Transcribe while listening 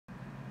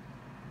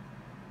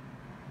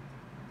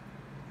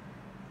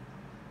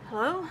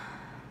Hello,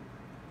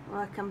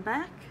 welcome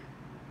back.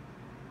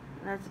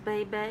 That's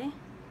Bebe,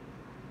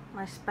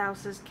 my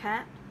spouse's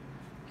cat.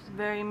 She's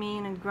very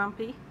mean and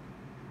grumpy.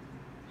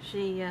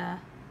 She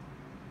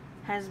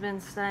has been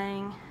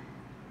staying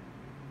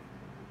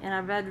in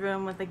our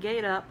bedroom with the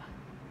gate up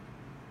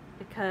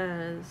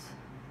because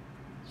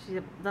she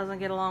doesn't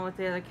get along with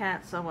the other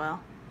cats so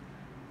well.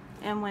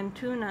 And when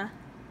Tuna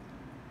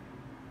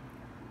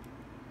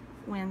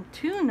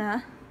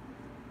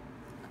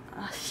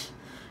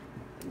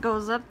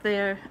goes up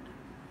there,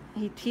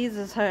 he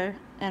teases her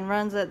and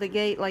runs at the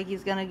gate like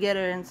he's gonna get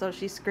her, and so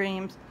she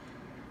screams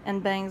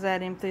and bangs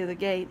at him through the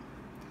gate.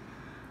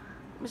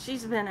 But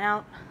she's been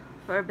out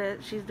for a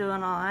bit. She's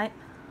doing alright.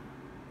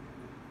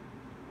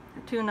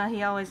 Tuna,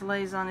 he always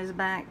lays on his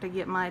back to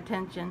get my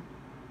attention.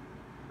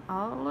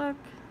 Oh, look.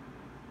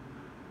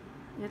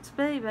 It's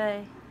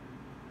Bebe.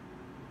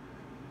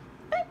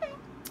 Bebe.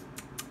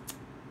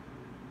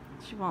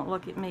 She won't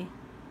look at me.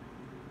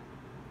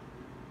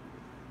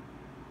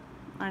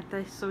 Aren't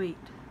they sweet?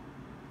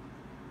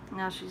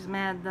 Now she's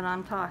mad that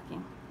I'm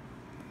talking.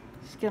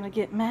 She's gonna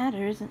get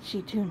madder, isn't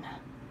she, Tuna?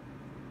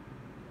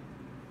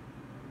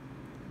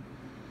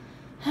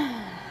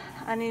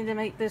 I need to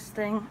make this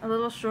thing a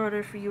little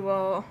shorter for you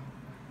all.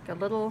 A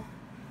little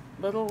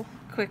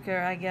quicker,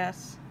 I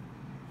guess.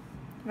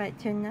 Right,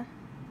 Tuna?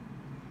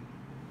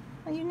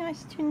 Are you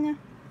nice, Tuna?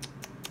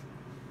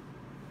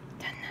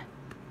 Tuna.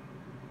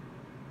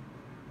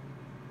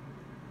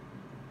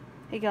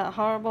 He got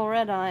horrible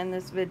red eye in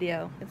this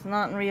video. It's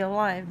not in real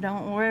life,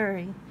 don't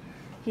worry.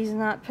 He's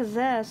not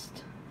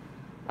possessed.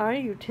 Are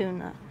you,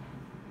 Tuna?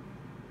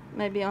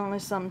 Maybe only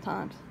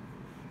sometimes.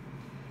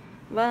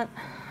 But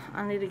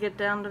I need to get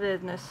down to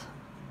business.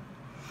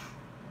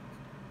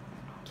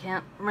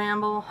 Can't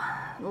ramble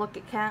and look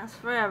at cats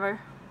forever.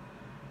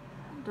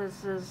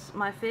 This is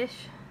my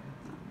fish.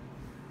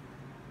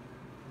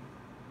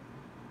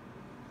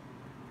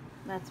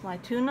 That's my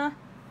tuna.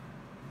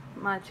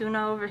 My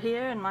tuna over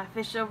here and my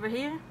fish over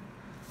here.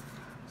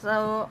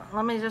 So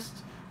let me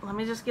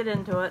just get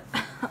into it.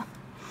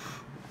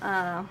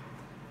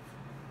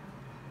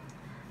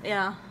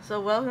 Yeah, so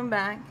welcome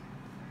back.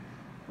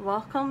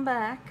 Welcome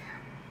back.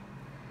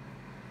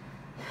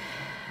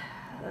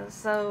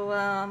 So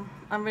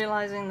I'm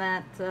realizing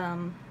that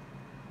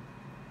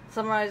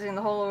summarizing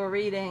the whole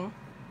reading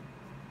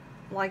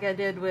like I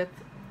did with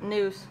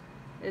Noose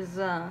is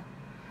a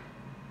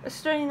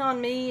strain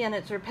on me, and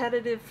it's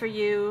repetitive for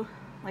you,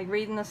 like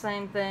reading the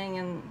same thing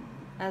and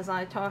as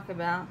I talk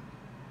about.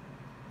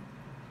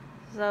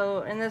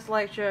 So in this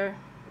lecture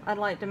I'd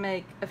like to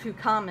make a few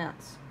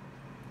comments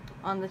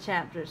on the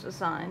chapters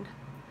assigned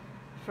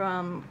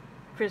from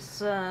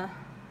Chris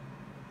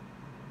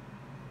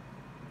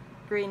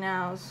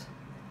Greenough's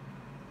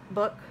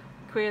book,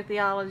 Queer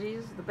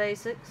Theologies, The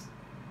Basics.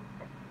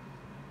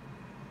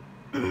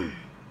 And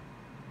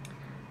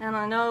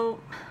I know,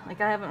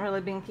 like, I haven't really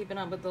been keeping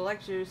up with the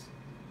lectures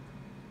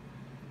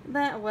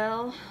that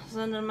well,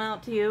 sending them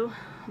out to you,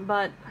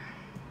 but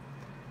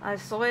I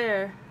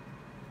swear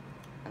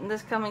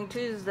this coming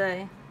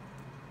Tuesday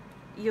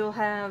you'll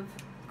have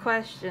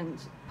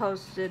questions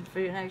posted for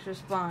your next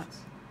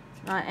response.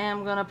 I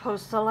am going to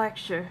post a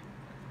lecture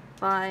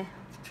by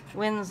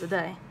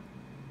Wednesday.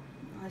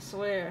 I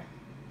swear.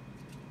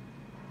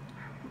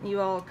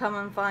 You all come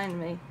and find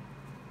me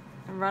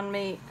and run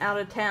me out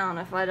of town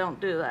if I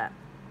don't do that.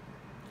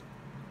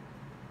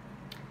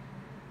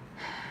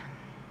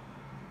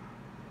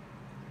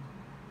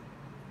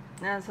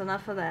 That's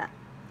enough of that.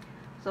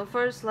 So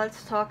first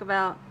let's talk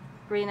about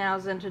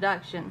Greenough's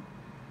introduction,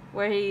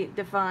 where he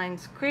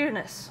defines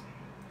queerness.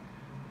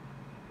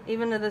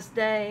 Even to this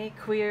day,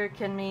 queer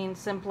can mean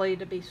simply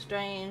to be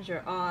strange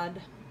or odd.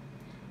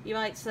 You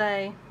might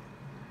say,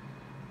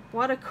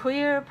 what a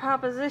queer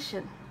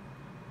proposition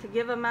to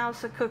give a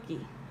mouse a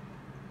cookie,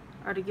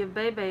 or to give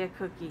Bebe a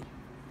cookie.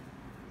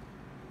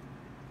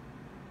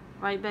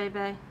 Right,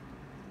 Bebe?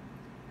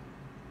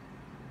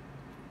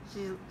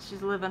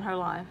 She's living her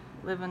life.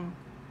 Living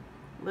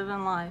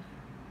life.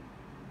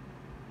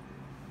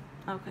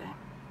 Okay.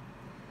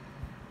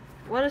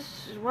 What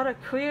a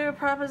queer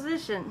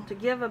proposition to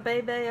give a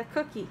Bebe a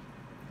cookie.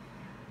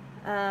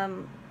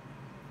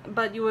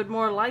 But you would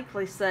more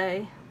likely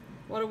say,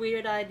 what a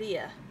weird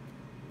idea,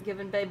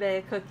 giving Bebe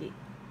a cookie.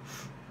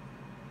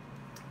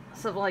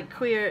 So like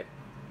queer,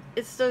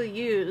 it's still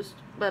used,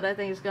 but I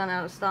think it's gone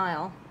out of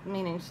style,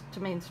 meaning to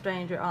mean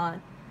strange or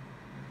odd.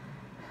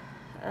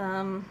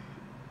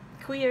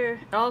 Queer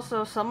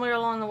also, somewhere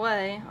along the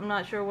way, I'm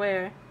not sure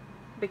where,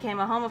 became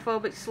a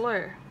homophobic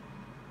slur.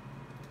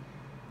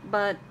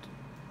 But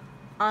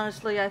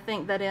honestly, I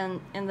think that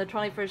in the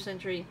 21st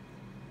century,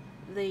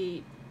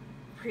 the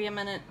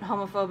preeminent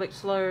homophobic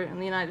slur in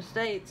the United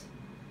States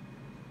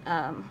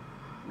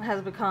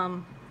has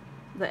become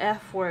the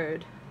F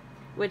word,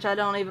 which I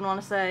don't even want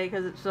to say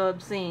because it's so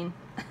obscene.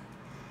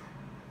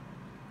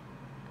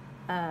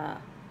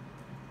 But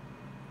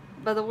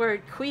the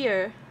word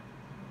queer,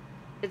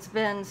 it's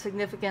been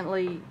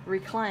significantly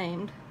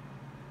reclaimed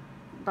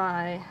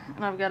by,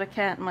 and I've got a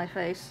cat in my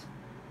face,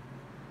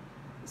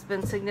 it's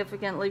been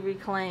significantly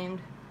reclaimed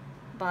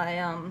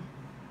by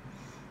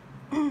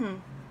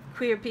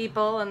queer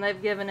people, and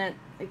they've given it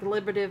like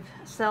liberative,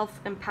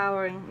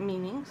 self-empowering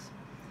meanings.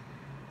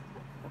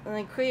 And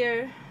then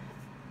queer,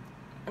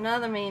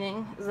 another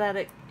meaning is that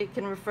it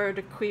can refer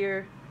to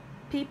queer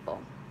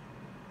people.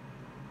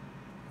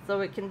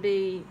 So it can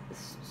be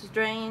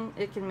strange,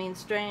 it can mean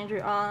strange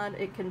or odd,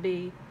 it can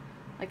be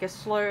like a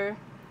slur,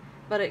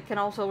 but it can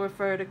also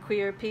refer to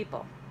queer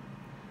people.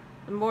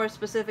 And more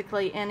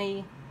specifically,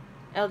 any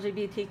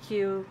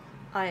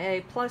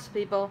LGBTQIA plus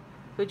people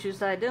who choose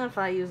to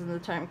identify using the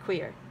term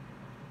queer.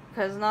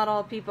 Because not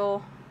all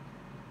people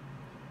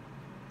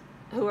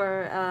who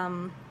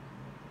are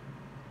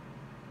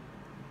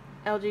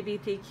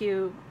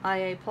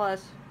LGBTQIA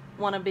plus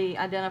want to be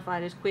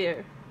identified as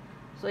queer.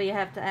 So you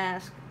have to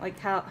ask like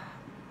how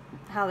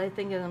they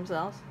think of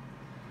themselves.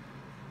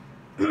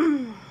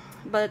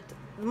 But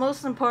the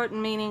most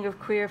important meaning of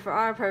queer for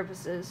our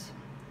purposes,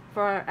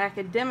 for our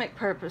academic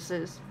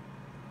purposes,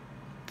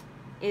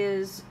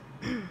 is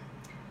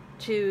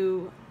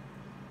to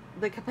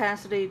the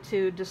capacity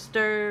to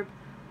disturb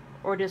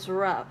or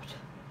disrupt.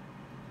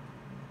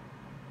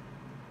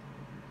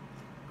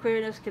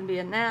 Queerness can be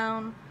a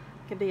noun,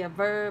 can be a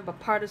verb, a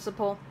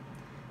participle,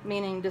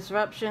 meaning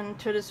disruption,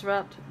 to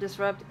disrupt,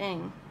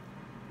 disrupting.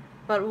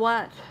 But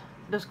what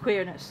does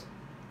queerness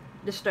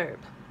disturb?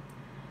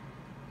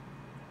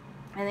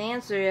 And the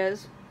answer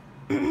is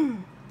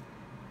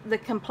the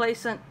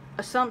complacent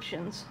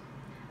assumptions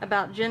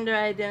about gender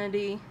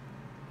identity.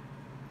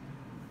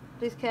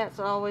 These cats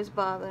always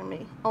bother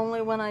me.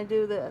 Only when I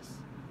do this.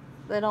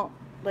 They don't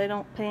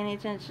pay any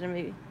attention to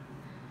me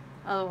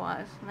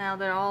otherwise. Now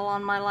they're all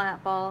on my lap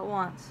all at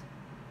once.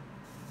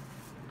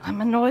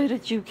 I'm annoyed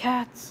at you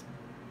cats.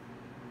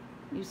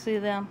 You see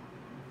them?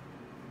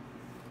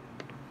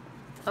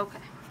 Okay.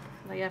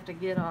 They have to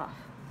get off.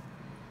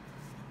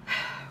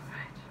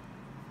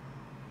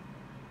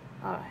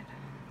 Alright.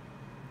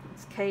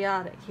 It's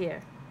chaotic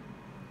here.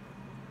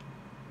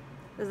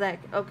 Is that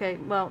okay?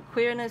 Well,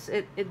 queerness,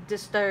 it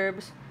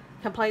disturbs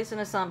complacent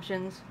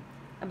assumptions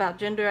about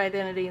gender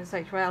identity and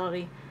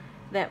sexuality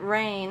that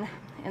reign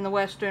in the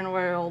Western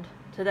world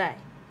today.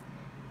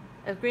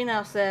 As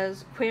Greenough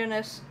says,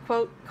 queerness,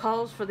 quote,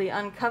 calls for the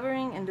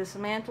uncovering and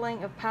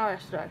dismantling of power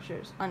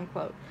structures,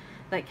 unquote,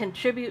 that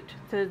contribute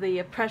to the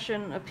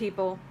oppression of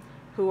people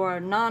who are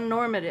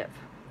non-normative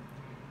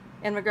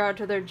in regard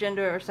to their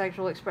gender or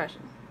sexual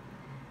expression.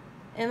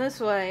 In this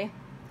way,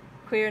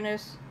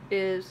 queerness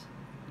is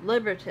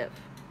liberative.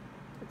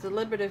 It's a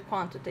liberative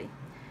quantity.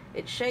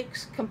 It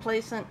shakes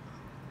complacent,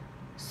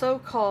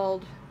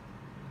 so-called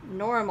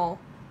normal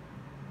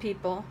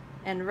people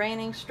and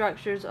reigning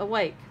structures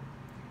awake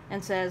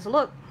and says,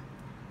 look,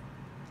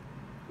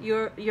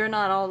 you're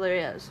not all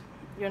there is.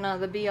 You're not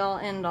the be-all,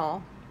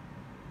 end-all.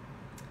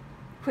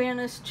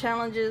 Queerness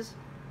challenges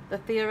the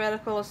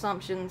theoretical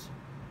assumptions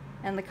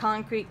and the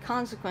concrete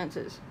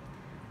consequences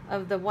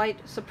of the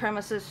white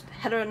supremacist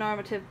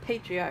heteronormative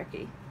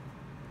patriarchy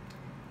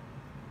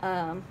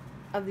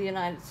of the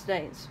United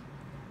States.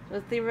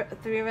 The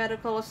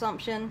theoretical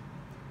assumption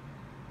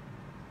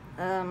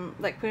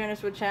that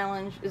queerness would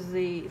challenge is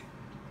the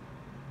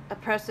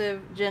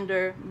oppressive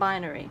gender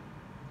binary.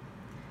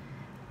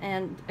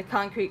 And a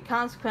concrete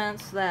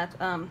consequence that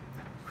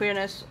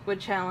queerness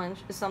would challenge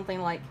is something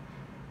like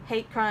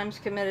hate crimes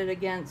committed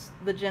against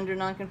the gender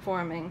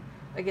nonconforming,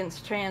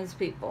 against trans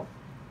people,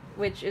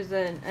 which is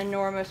an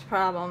enormous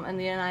problem in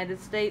the United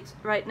States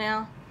right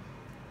now.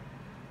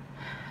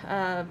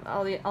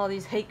 All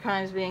these hate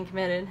crimes being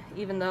committed,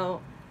 even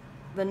though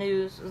the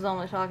news is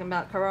only talking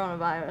about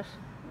coronavirus,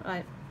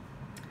 right?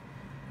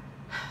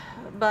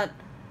 But,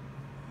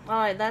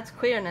 alright, that's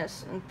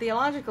queerness. And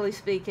theologically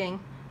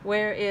speaking,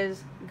 where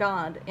is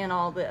God in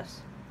all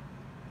this?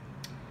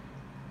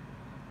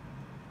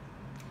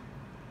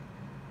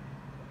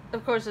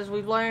 Of course, as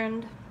we've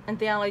learned in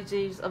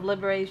theologies of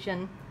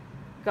liberation,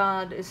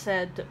 God is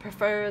said to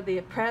prefer the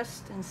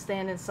oppressed and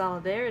stand in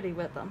solidarity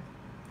with them.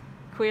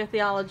 Queer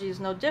theology is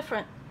no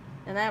different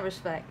in that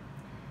respect.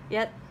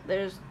 Yet,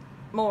 there's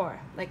more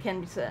that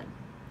can be said.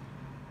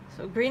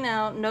 So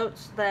Greenough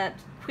notes that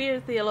queer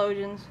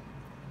theologians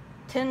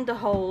tend to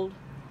hold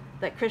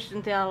that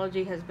Christian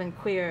theology has been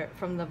queer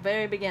from the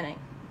very beginning,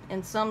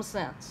 in some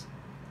sense.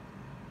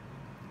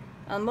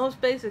 On the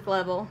most basic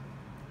level,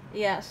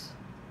 yes,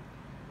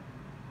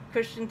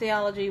 Christian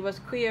theology was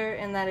queer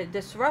in that it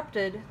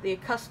disrupted the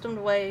accustomed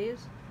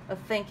ways of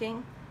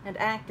thinking and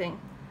acting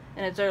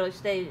in its early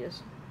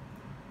stages.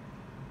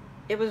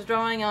 It was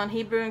drawing on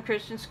Hebrew and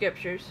Christian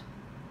scriptures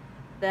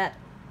that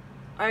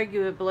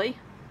arguably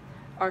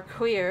are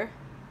queer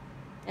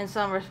in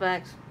some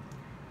respects.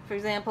 For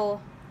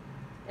example,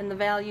 in the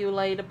value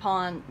laid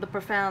upon the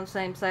profound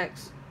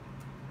same-sex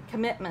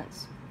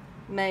commitments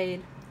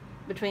made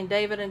between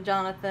David and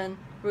Jonathan,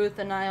 Ruth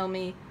and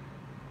Naomi,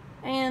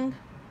 and,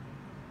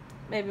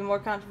 maybe more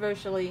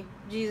controversially,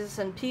 Jesus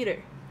and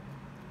Peter.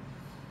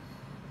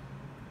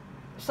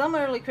 Some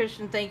early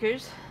Christian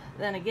thinkers,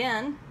 then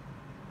again,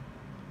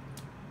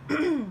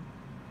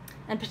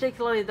 and and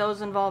particularly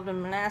those involved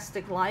in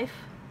monastic life.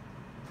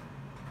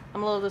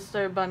 I'm a little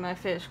disturbed by my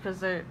fish because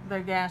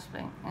they're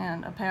gasping,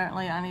 and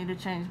apparently I need to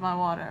change my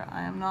water.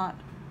 I'm not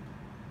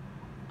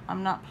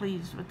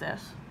pleased with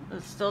this.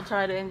 Let's still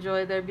try to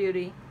enjoy their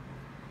beauty.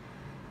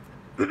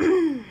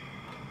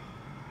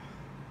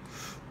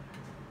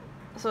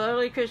 So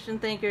early Christian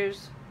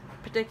thinkers,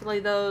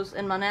 particularly those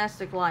in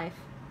monastic life,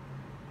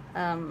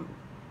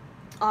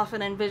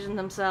 often envisioned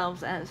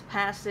themselves as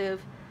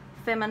passive,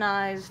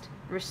 feminized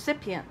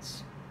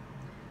recipients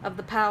of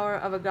the power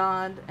of a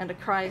God and a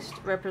Christ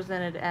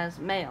represented as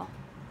male.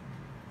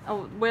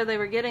 Where they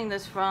were getting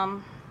this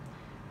from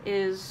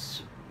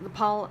is the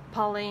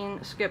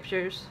Pauline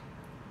scriptures,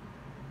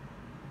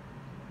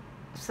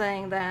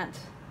 saying that,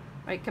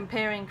 right,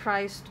 comparing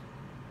Christ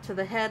to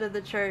the head of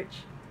the church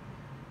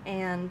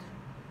and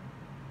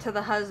to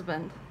the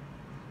husband,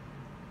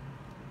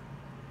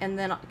 and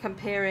then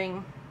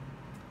comparing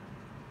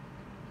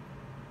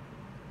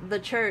the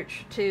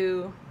church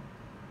to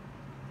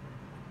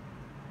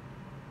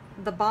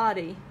the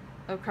body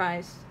of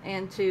Christ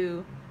and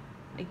to,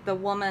 like, the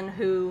woman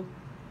who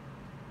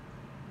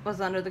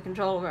was under the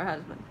control of her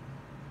husband,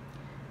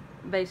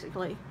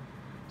 basically.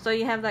 So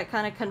you have that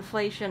kind of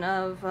conflation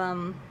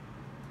of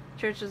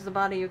church is the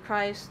body of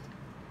Christ,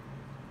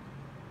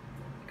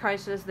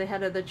 Christ is the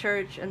head of the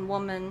church, and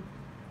woman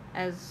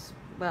as,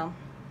 well,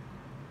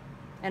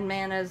 and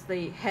man as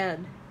the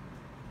head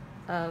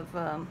of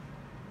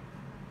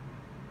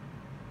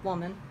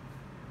woman.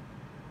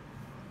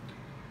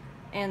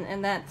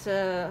 And that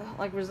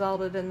like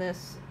resulted in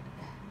this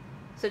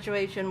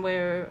situation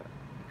where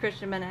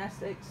Christian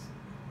monastics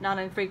not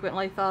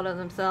infrequently thought of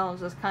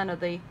themselves as kind of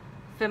the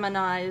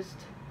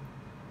feminized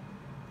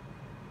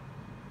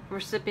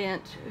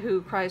recipient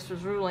who Christ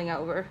was ruling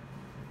over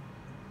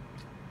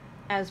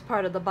as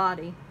part of the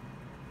body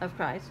of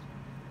Christ.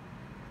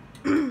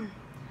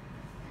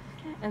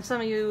 And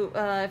some of you,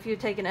 if you've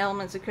taken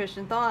elements of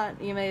Christian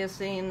thought, you may have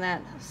seen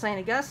that St.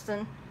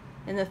 Augustine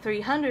in the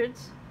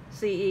 300s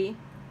CE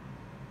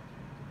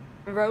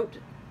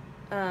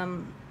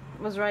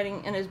was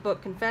writing in his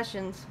book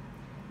Confessions,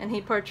 and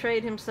he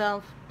portrayed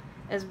himself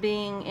as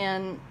being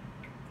in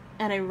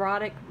an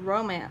erotic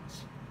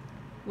romance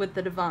with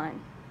the divine.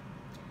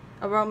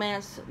 A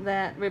romance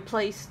that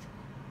replaced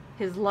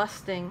his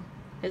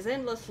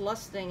endless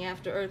lusting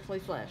after earthly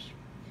flesh.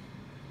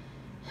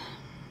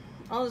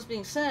 All this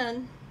being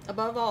said,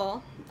 above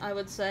all, I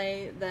would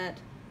say that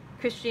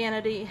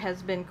Christianity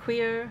has been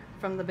queer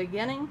from the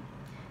beginning,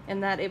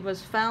 and that it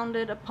was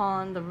founded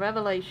upon the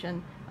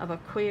revelation of a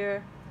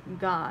queer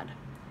God.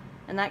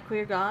 And that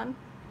queer God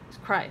is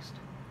Christ.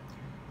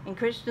 In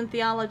Christian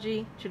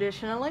theology,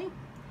 traditionally,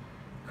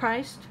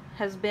 Christ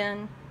has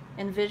been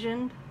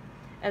envisioned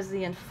as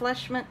the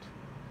enfleshment,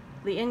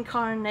 the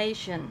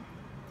incarnation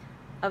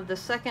of the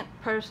second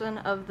person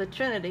of the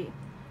Trinity,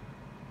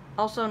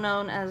 also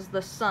known as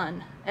the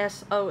Son,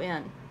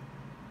 S-O-N.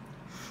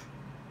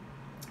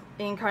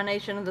 The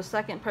incarnation of the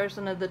second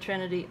person of the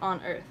Trinity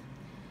on earth.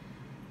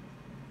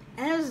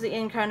 As the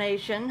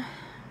incarnation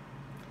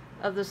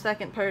of the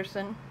second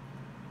person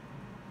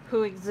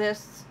who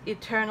exists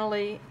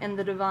eternally in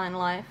the divine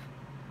life,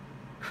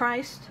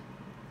 Christ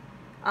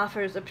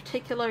offers a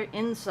particular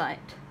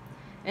insight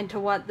into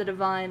what the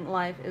divine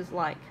life is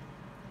like.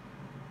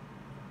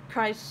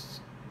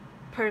 Christ's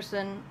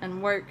person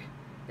and work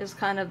is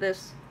kind of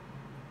this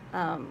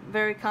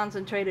very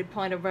concentrated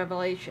point of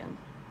revelation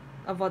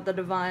of what the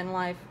divine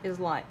life is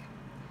like.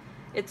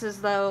 It's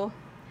as though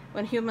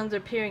when humans are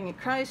peering at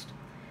Christ,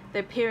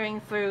 they're peering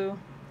through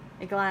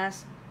a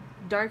glass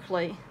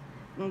darkly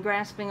and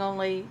grasping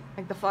only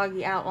like the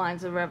foggy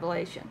outlines of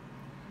revelation.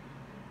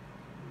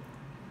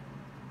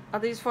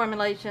 Of these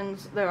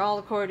formulations, they're all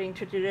according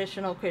to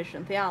traditional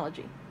Christian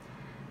theology.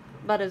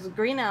 But as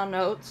Greenough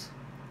notes,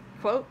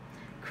 quote,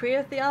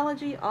 queer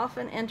theology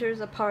often enters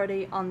a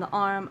party on the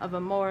arm of a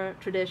more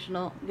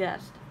traditional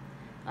guest,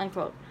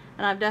 unquote.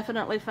 And I've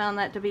definitely found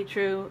that to be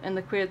true in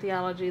the queer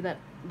theology that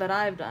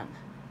I've done,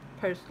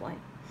 personally.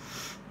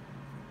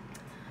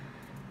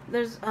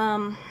 There's,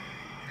 and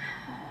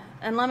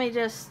let me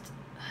just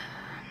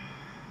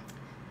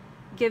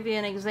give you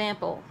an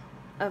example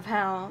of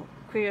how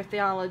queer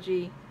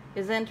theology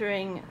is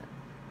entering,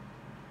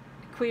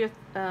 queer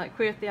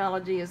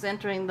theology is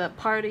entering the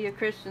party of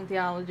Christian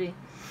theology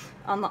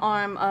on the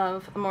arm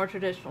of a more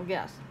traditional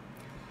guest.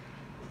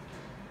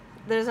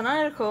 There's an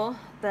article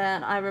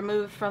that I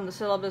removed from the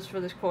syllabus for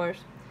this course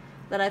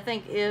that I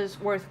think is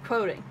worth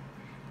quoting.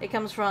 It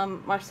comes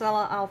from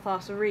Marcella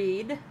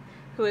Althaus-Reid,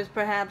 who is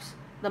perhaps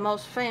the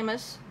most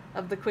famous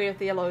of the queer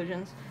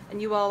theologians,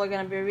 and you all are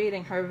going to be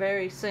reading her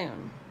very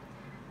soon.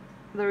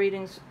 The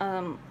readings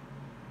from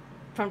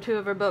two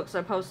of her books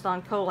are posted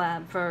on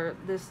Collab for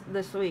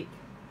this week.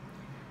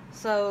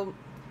 So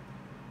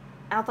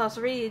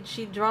Althaus-Reid,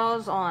 she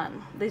draws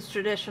on these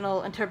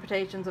traditional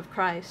interpretations of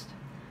Christ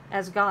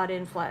as God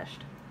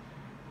infleshed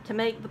to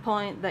make the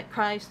point that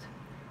Christ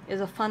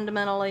is a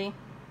fundamentally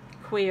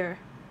queer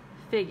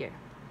figure.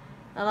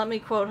 Now let me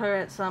quote her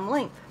at some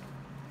length.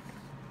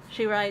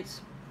 She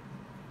writes,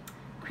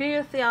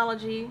 Queer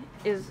theology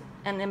is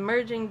an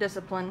emerging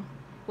discipline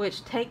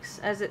which takes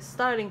as its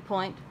starting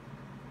point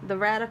the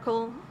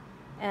radical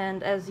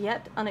and as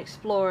yet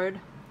unexplored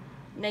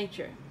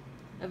nature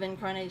of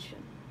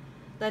incarnation.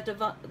 That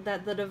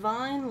the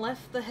divine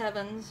left the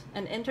heavens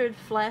and entered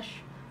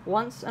flesh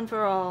once and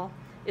for all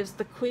is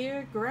the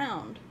queer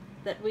ground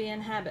that we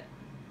inhabit.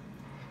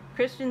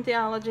 Christian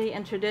theology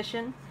and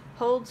tradition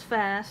holds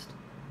fast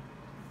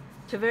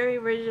to very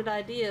rigid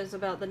ideas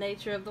about the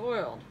nature of the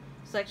world,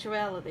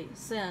 sexuality,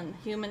 sin,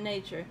 human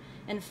nature,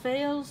 and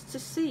fails to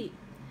see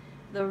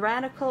the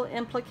radical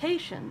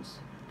implications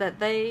that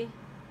they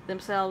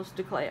themselves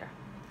declare.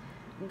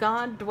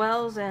 God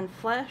dwells in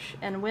flesh,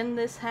 and when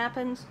this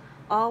happens,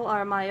 all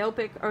our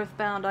myopic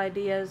earthbound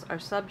ideas are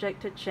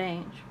subject to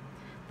change.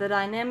 The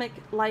dynamic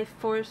life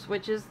force,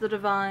 which is the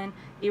divine,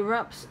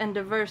 erupts in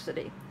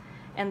diversity,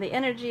 and the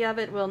energy of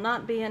it will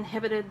not be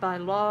inhibited by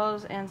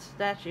laws and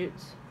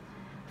statutes.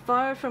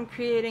 Far from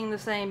creating the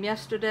same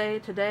yesterday,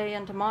 today,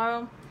 and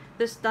tomorrow,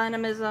 this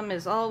dynamism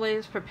is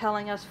always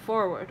propelling us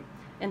forward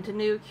into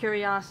new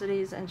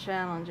curiosities and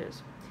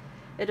challenges.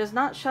 It does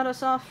not shut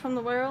us off from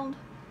the world.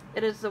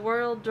 It is the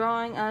world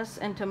drawing us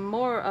into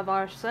more of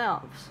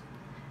ourselves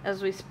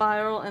as we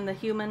spiral in the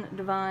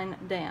human-divine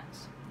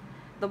dance.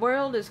 The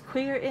world is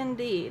queer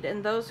indeed,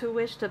 and those who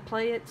wish to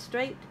play it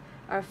straight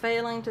are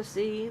failing to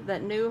see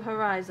that new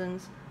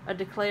horizons are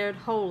declared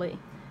holy,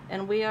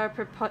 and we are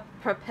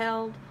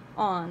propelled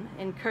on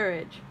in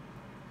courage,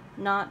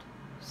 not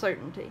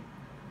certainty."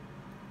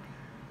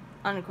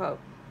 Unquote.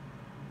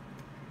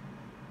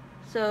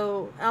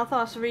 So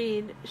Althos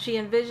Reed, she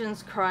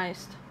envisions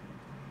Christ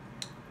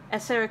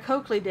as Sarah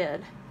Coakley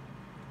did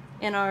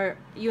in our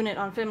unit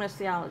on feminist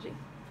theology.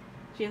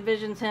 She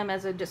envisions him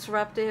as a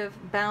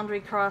disruptive,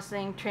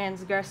 boundary-crossing,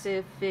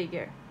 transgressive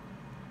figure.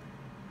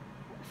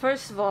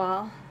 First of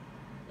all,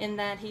 in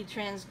that he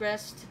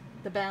transgressed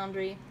the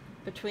boundary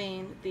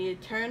between the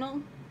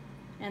eternal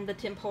and the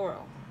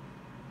temporal,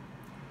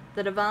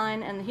 the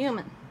divine and the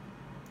human.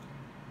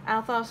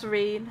 Althos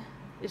Reed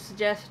is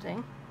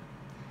suggesting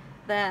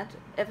that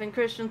if in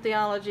Christian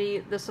theology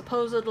the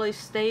supposedly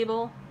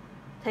stable,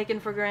 taken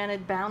for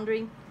granted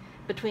boundary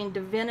between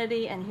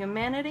divinity and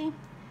humanity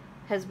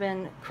has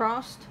been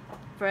crossed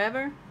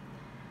forever,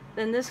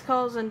 then this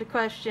calls into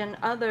question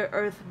other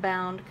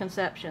earthbound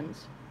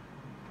conceptions,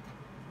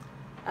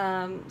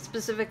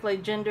 specifically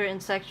gender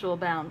and sexual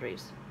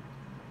boundaries.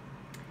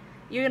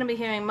 You're going to be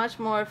hearing much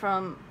more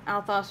from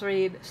Althos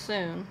Reed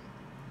soon,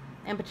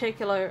 in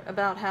particular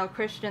about how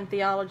Christian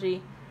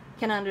theology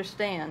can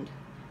understand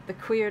the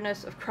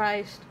queerness of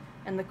Christ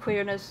and the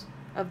queerness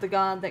of the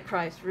God that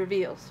Christ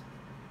reveals.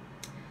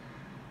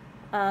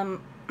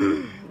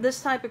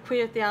 This type of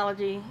queer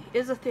theology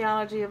is a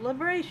theology of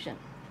liberation.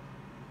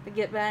 To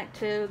get back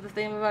to the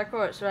theme of our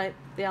course, right?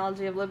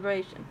 Theology of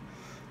liberation.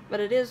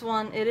 But it is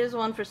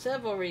one for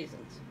several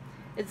reasons.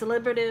 It's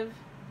liberative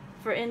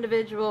for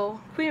individual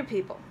queer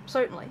people,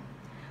 certainly,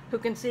 who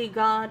can see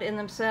God in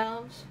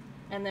themselves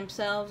and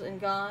themselves in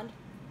God,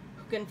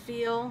 who can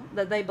feel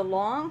that they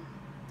belong,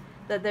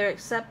 that they're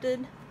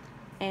accepted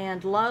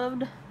and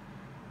loved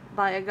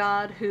by a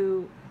God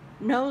who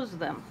knows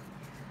them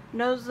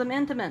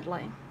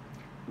intimately,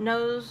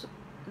 knows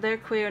their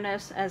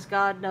queerness as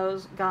God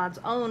knows God's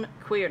own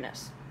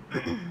queerness.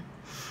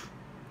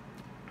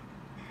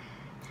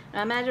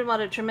 Now imagine what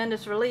a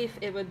tremendous relief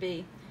it would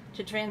be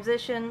to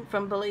transition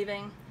from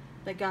believing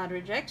that God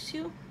rejects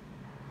you,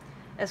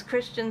 as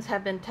Christians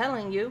have been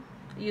telling you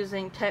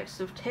using texts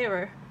of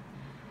terror,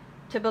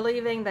 to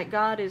believing that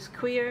God is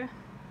queer,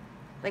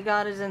 that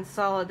God is in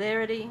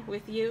solidarity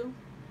with you,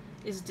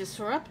 is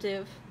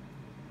disruptive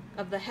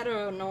of the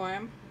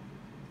heteronorm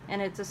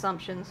and its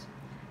assumptions,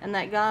 and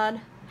that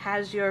God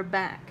has your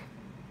back.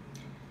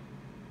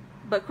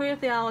 But queer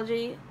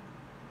theology,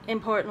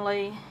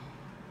 importantly,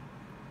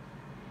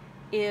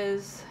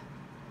 is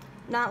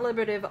not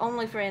liberative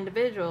only for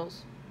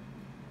individuals,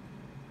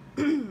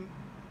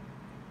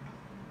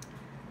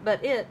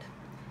 but it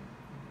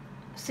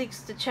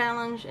seeks to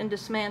challenge and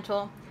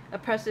dismantle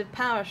oppressive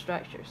power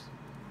structures.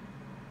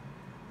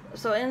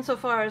 So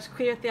insofar as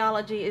queer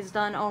theology is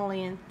done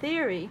only in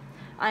theory,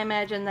 I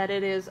imagine that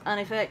it is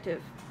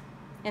ineffective.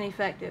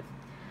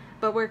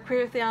 But where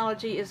queer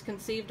theology is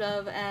conceived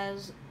of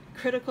as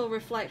critical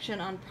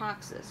reflection on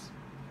praxis,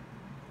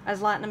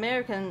 as Latin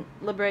American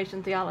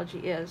liberation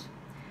theology is,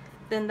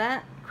 then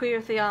that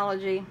queer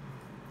theology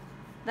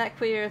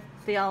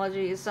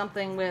is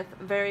something with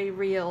very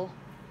real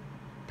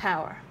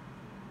power.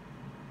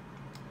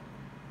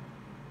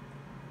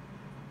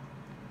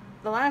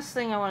 The last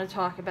thing I want to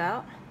talk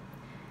about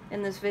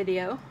in this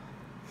video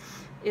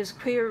is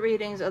queer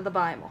readings of the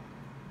Bible.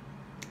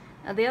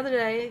 Now the other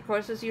day, of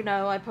course, as you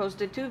know, I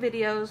posted 2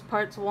 videos,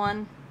 parts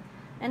 1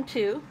 and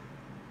 2,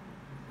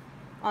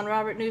 on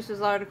Robert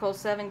Noos's article,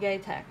 7 Gay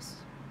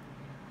Texts.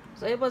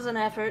 So it was an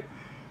effort,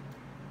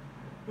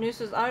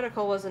 Noos's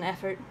article was an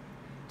effort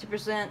to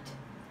present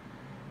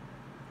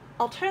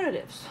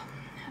alternatives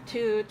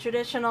to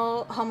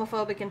traditional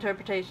homophobic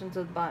interpretations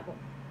of the Bible.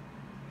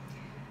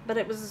 but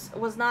it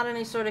was not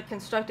any sort of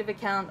constructive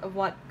account of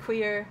what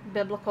queer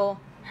biblical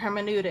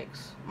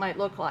hermeneutics might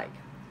look like.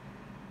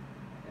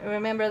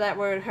 Remember that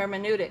word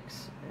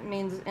hermeneutics. It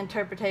means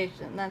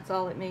interpretation. That's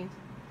all it means.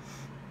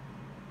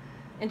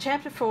 In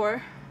Chapter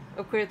 4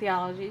 of Queer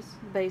Theologies,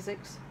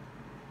 Basics,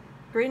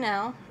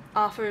 Greenough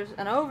offers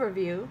an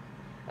overview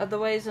of the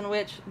ways in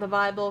which the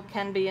Bible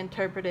can be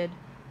interpreted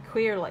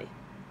queerly.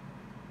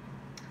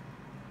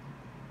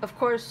 Of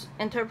course,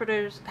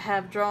 interpreters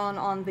have drawn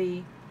on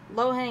the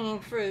low-hanging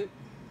fruit,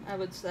 I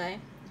would say,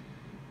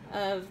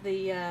 of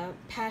the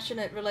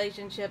passionate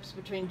relationships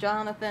between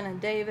Jonathan and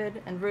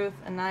David and Ruth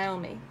and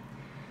Naomi.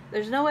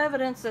 There's no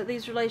evidence that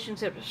these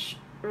relationships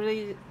were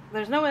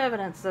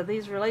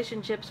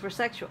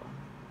sexual,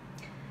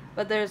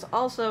 but there's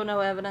also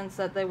no evidence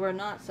that they were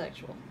not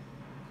sexual.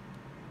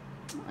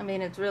 I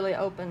mean, it's really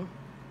open.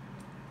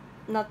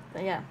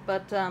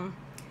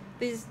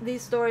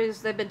 These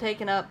stories, they've been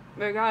taken up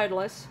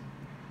regardless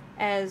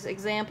as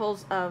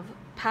examples of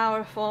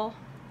powerful,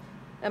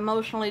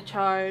 emotionally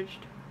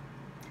charged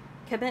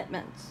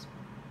commitments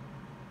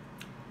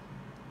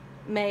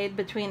made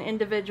between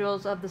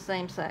individuals of the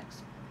same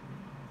sex.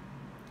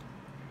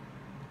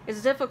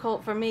 It's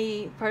difficult for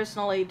me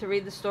personally to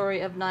read the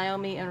story of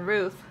Naomi and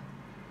Ruth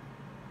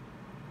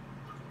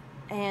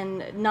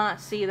and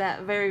not see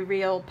that very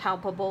real,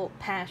 palpable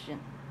passion.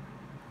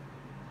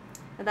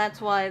 And that's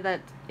why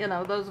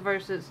those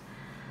verses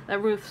that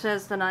Ruth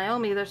says to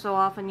Naomi, they're so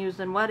often used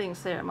in wedding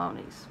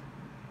ceremonies.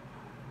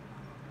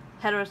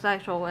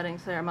 Heterosexual wedding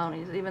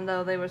ceremonies, even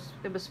though it was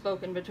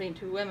spoken between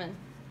two women.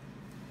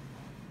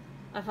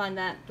 I find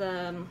that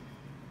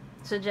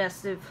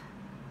suggestive.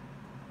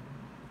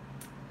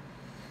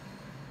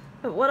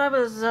 But what I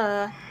was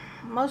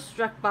most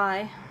struck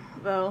by,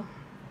 though,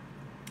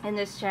 in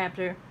this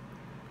chapter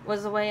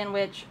was the way in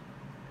which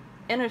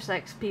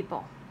intersex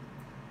people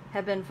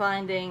have been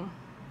finding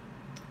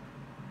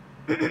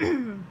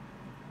a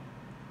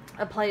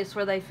place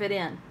where they fit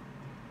in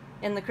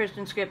the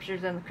Christian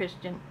scriptures and the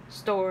Christian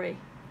story.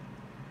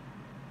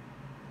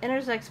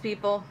 Intersex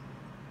people,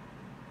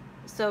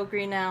 so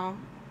Greenough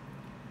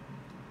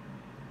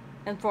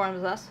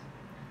informs us,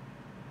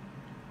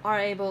 are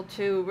able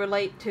to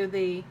relate to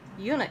the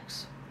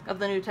eunuchs of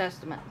the New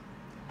Testament.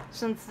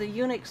 Since the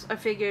eunuchs are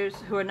figures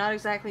who are not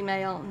exactly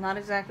male, not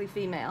exactly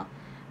female,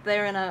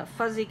 they're in a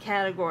fuzzy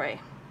category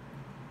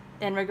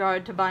in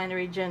regard to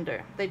binary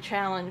gender. They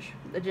challenge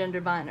the gender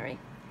binary.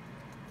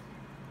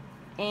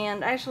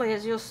 And actually,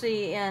 as you'll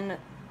see in,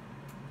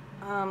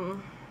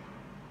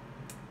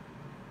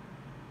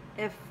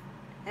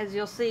 as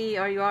you'll see,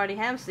 or you already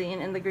have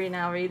seen in the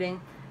Greenough reading,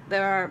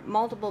 there are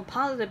multiple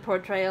positive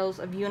portrayals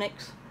of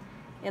eunuchs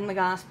in the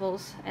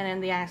Gospels and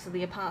in the Acts of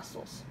the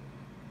Apostles.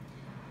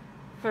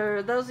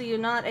 For those of you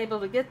not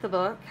able to get the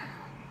book,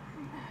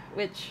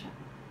 which,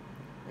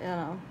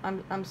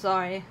 I'm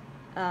sorry.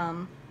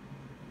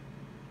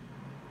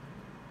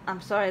 I'm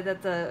sorry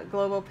that the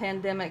global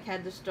pandemic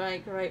had to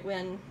strike right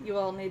when you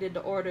all needed to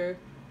order,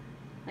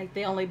 like,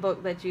 the only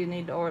book that you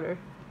need to order.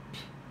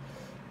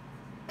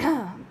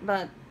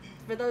 But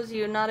for those of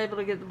you not able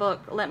to get the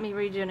book, let me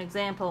read you an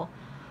example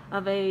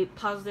of a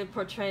positive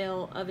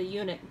portrayal of a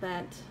eunuch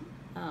that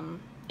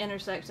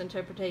intersex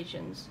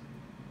interpretations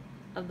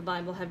of the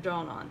Bible have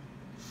drawn on.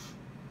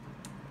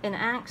 In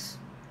Acts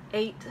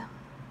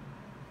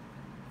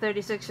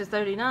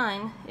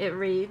 8:36-39, it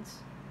reads,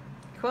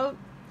 quote,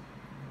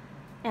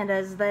 "And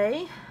as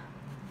they,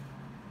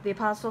 the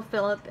Apostle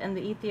Philip and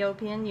the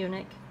Ethiopian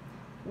eunuch,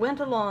 went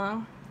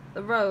along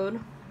the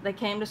road, they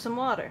came to some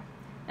water.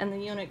 And the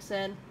eunuch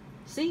said,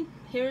 'See,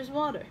 here is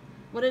water.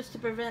 What is to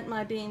prevent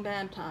my being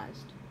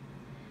baptized?'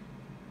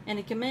 And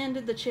he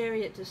commanded the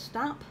chariot to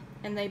stop,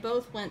 and they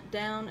both went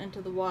down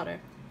into the water,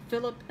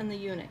 Philip and the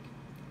eunuch."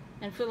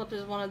 And Philip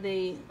is one of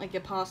the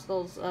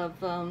apostles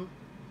of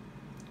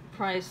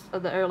Christ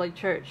of the early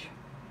church.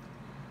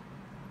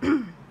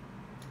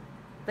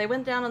 They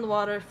went down in the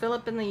water,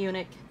 Philip and the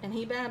eunuch, and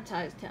he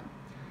baptized him.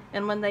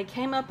 And when they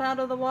came up out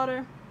of the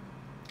water,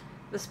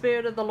 the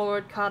Spirit of the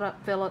Lord caught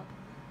up Philip,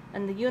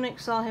 and the eunuch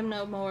saw him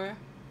no more,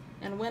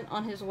 and went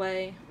on his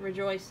way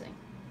rejoicing.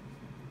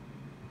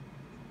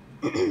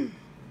 The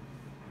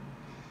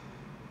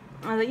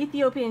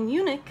Ethiopian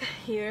eunuch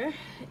here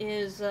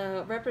is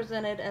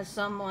represented as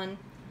someone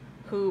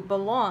who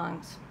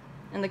belongs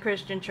in the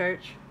Christian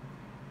church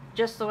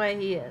just the way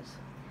he is.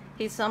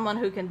 He's someone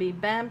who can be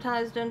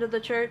baptized into the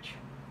church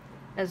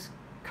as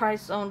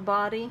Christ's own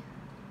body,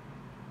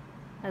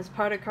 as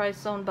part of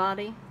Christ's own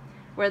body,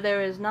 where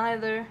there is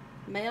neither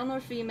male nor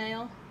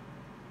female,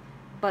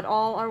 but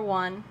all are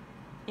one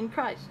in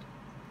Christ.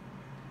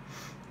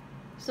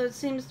 So it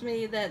seems to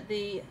me that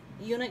the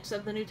eunuchs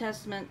of the New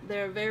Testament,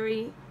 they're a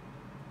very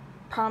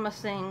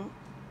promising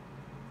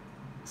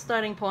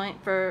starting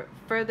point for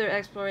further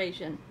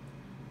exploration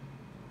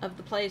of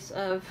the place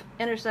of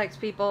intersex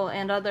people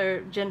and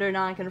other gender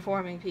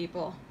non-conforming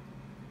people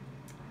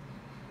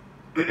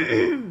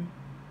in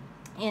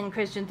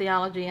Christian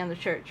theology and the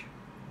church.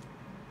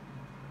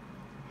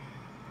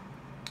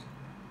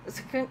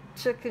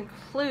 To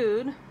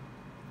conclude,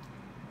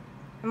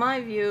 in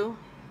my view,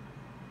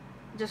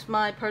 just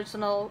my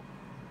personal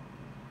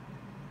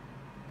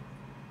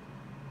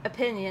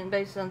opinion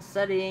based on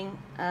studying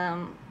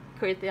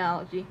queer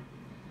theology,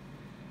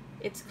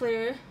 it's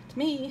clear to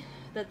me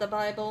that the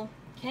Bible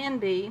can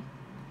be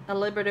a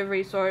liberative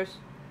resource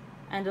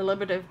and a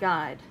liberative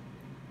guide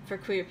for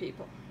queer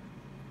people,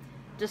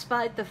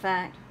 despite the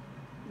fact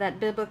that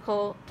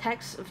biblical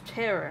texts of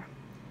terror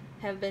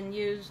have been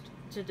used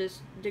to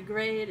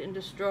degrade and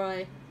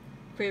destroy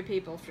queer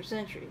people for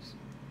centuries.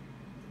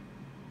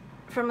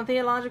 From a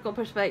theological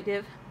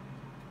perspective,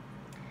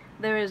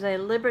 there is a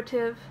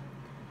liberative,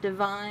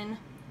 divine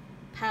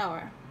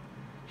power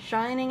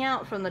shining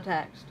out from the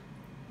text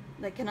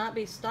that cannot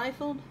be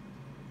stifled,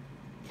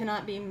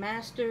 cannot be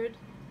mastered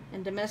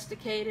and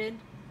domesticated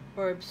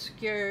or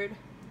obscured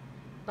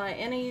by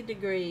any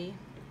degree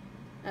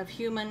of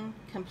human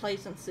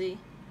complacency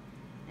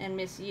and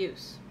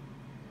misuse.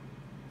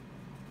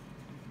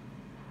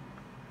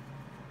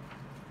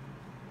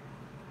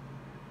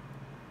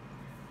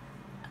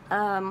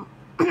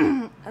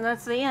 And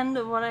that's the end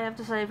of what I have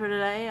to say for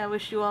today. I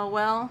wish you all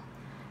well,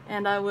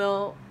 and I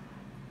will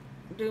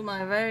do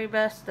my very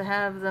best to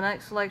have the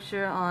next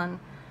lecture on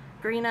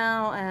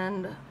Greenough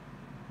and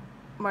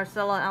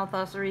Marcella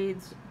Althos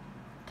Reed's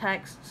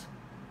texts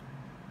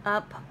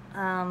up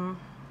on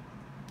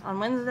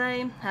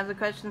Wednesday. Have the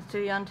questions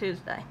to you on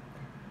Tuesday.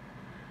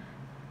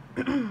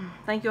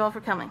 Thank you all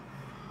for coming.